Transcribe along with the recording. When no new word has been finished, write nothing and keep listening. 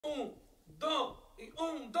dos, y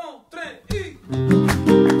un, dos, tres, y...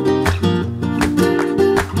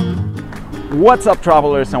 What's up,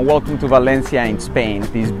 travelers, and welcome to Valencia in Spain.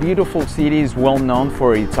 This beautiful city is well known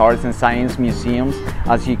for its arts and science museums.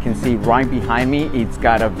 As you can see right behind me, it's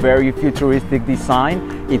got a very futuristic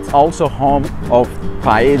design. It's also home of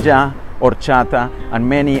paella, horchata, and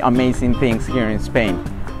many amazing things here in Spain.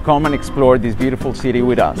 Come and explore this beautiful city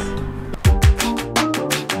with us.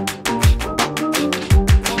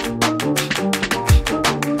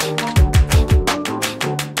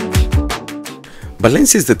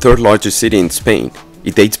 Valencia is the third largest city in Spain.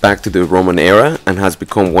 It dates back to the Roman era and has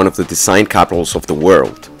become one of the design capitals of the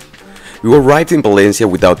world. We arrived in Valencia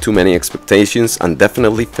without too many expectations and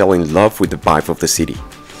definitely fell in love with the vibe of the city.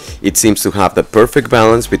 It seems to have the perfect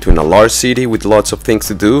balance between a large city with lots of things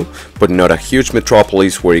to do, but not a huge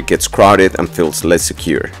metropolis where it gets crowded and feels less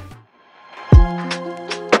secure.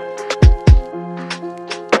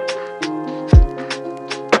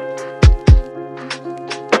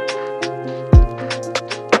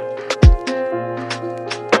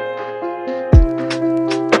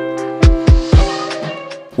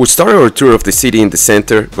 We started our tour of the city in the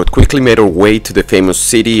center, but quickly made our way to the famous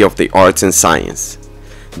City of the Arts and Science.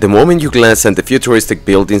 The moment you glance at the futuristic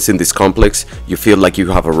buildings in this complex, you feel like you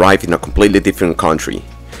have arrived in a completely different country.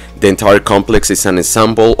 The entire complex is an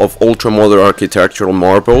ensemble of ultra-modern architectural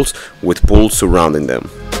marvels with pools surrounding them.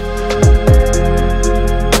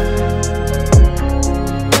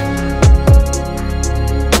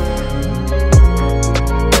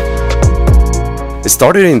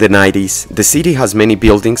 Started in the 90s, the city has many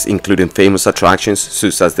buildings including famous attractions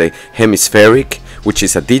such as the Hemisfèric, which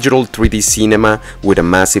is a digital 3D cinema with a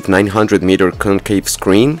massive 900-meter concave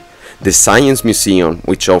screen, the Science Museum,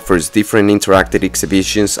 which offers different interactive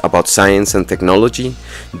exhibitions about science and technology,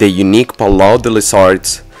 the unique Palau de les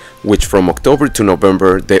Arts, which from October to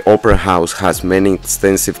November the Opera House has many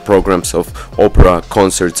extensive programs of opera,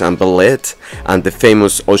 concerts and ballet, and the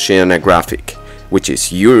famous Oceanographic, which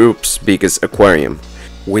is Europe's biggest aquarium.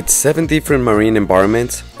 With 7 different marine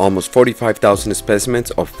environments, almost 45,000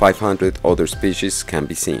 specimens of 500 other species can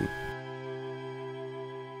be seen.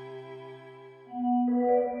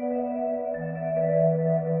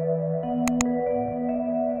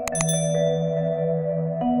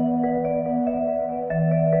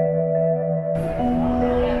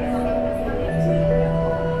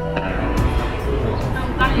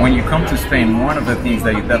 When you come to Spain, one of the things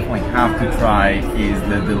that you definitely have to try is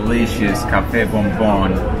the delicious café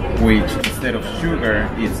bonbon, which instead of sugar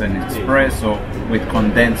is an espresso with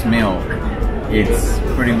condensed milk. It's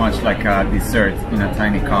pretty much like a dessert in a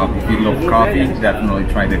tiny cup. If you love coffee,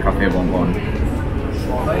 definitely try the café bonbon.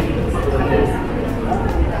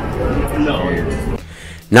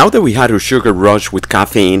 Now that we had our sugar rush with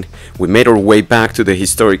caffeine, we made our way back to the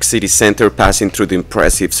historic city center, passing through the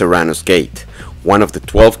impressive Serranos Gate, one of the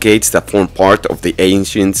 12 gates that form part of the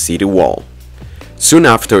ancient city wall. Soon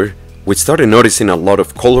after, we started noticing a lot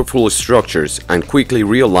of colorful structures and quickly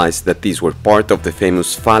realized that these were part of the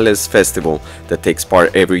famous Fallas Festival that takes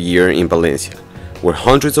part every year in Valencia, where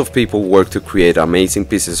hundreds of people work to create amazing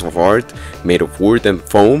pieces of art made of wood and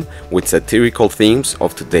foam with satirical themes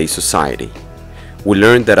of today's society. We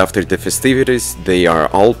learned that after the festivities they are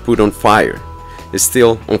all put on fire.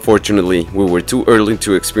 Still, unfortunately, we were too early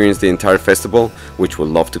to experience the entire festival, which we'd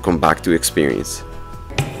love to come back to experience.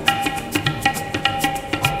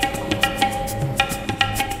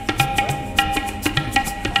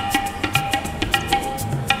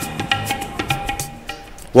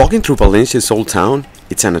 Walking through Valencia's old town,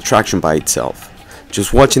 it's an attraction by itself.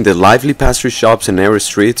 Just watching the lively pastry shops and narrow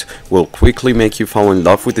streets will quickly make you fall in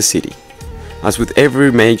love with the city. As with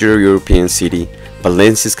every major European city,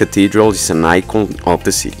 Valencia's cathedral is an icon of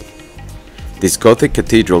the city. This Gothic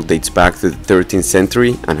cathedral dates back to the 13th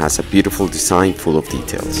century and has a beautiful design full of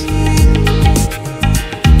details.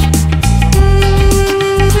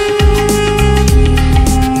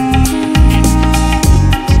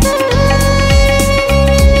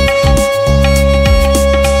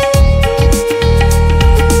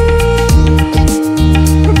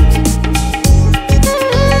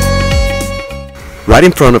 Right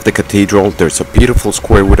in front of the cathedral, there's a beautiful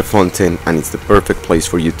square with a fountain, and it's the perfect place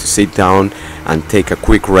for you to sit down and take a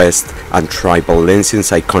quick rest and try Valencia's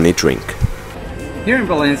iconic drink. Here in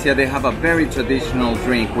Valencia they have a very traditional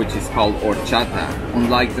drink which is called horchata.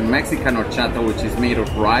 Unlike the Mexican horchata, which is made of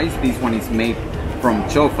rice, this one is made from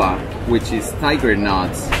chofa, which is tiger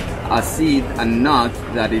nuts, a seed and nut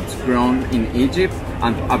that it's grown in Egypt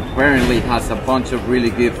and apparently has a bunch of really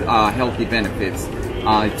good healthy benefits.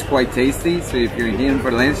 It's quite tasty, so if you're here in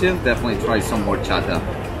Valencia, definitely try some horchata.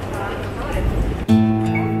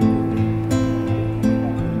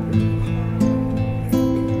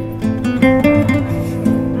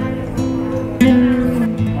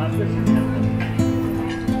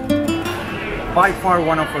 by far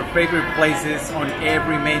one of our favorite places on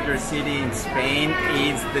every major city in Spain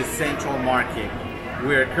is the Central Market.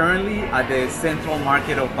 We are currently at the Central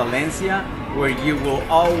Market of Valencia, where you will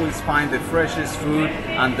always find the freshest food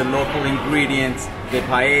and the local ingredients, the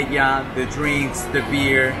paella, the drinks, the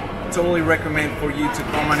beer. Totally recommend for you to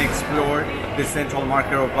come and explore the Central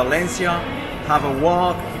Market of Valencia, have a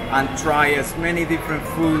walk and try as many different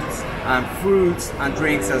foods and fruits and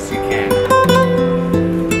drinks as you can.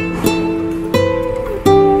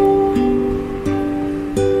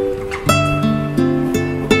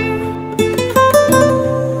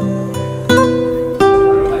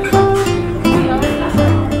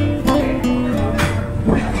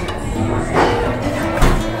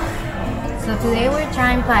 Today we're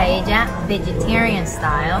trying paella vegetarian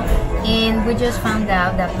style, and we just found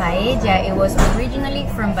out that paella, it was originally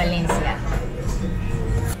from Valencia.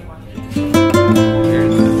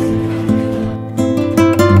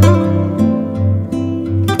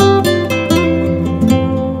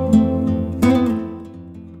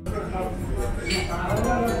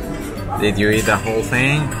 Did you eat the whole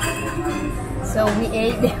thing? So we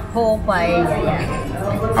ate the whole paella,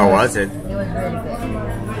 yeah. How was it? It was really good.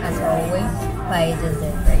 As always, paella's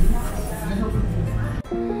different.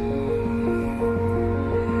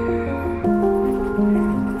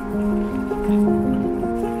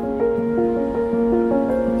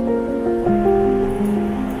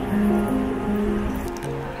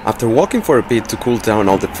 After walking for a bit to cool down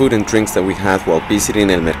all the food and drinks that we had while visiting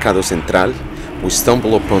El Mercado Central, we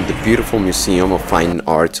stumbled upon the beautiful Museum of Fine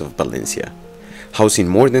Arts of Valencia. Housing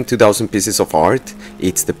more than 2,000 pieces of art,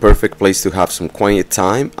 it's the perfect place to have some quiet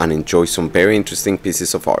time and enjoy some very interesting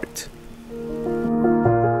pieces of art.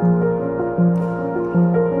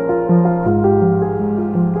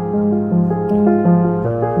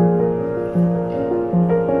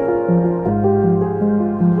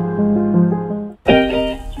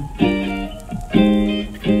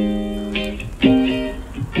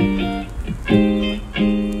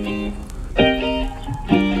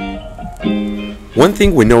 One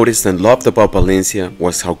thing we noticed and loved about Valencia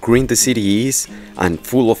was how green the city is and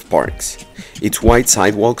full of parks. Its wide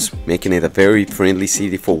sidewalks making it a very friendly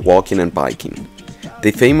city for walking and biking.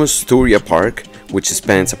 The famous Turia Park, which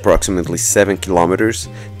spans approximately 7 kilometers,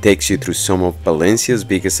 takes you through some of Valencia's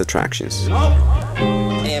biggest attractions.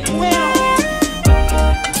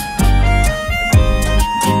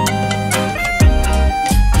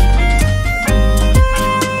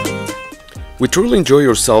 We truly enjoy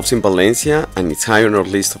ourselves in Valencia, and it's high on our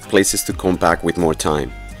list of places to come back with more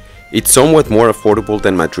time. It's somewhat more affordable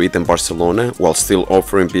than Madrid and Barcelona, while still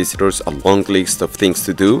offering visitors a long list of things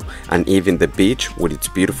to do and even the beach with its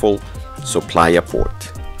beautiful Playa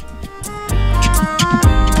port.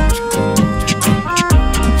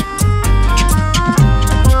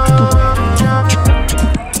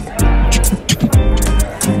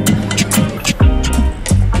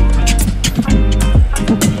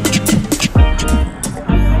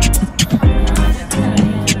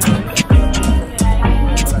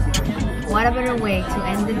 What a better way to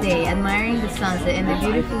end the day admiring the sunset and the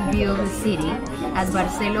beautiful view of the city at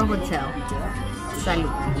Barcelo Hotel.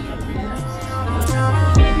 Salud.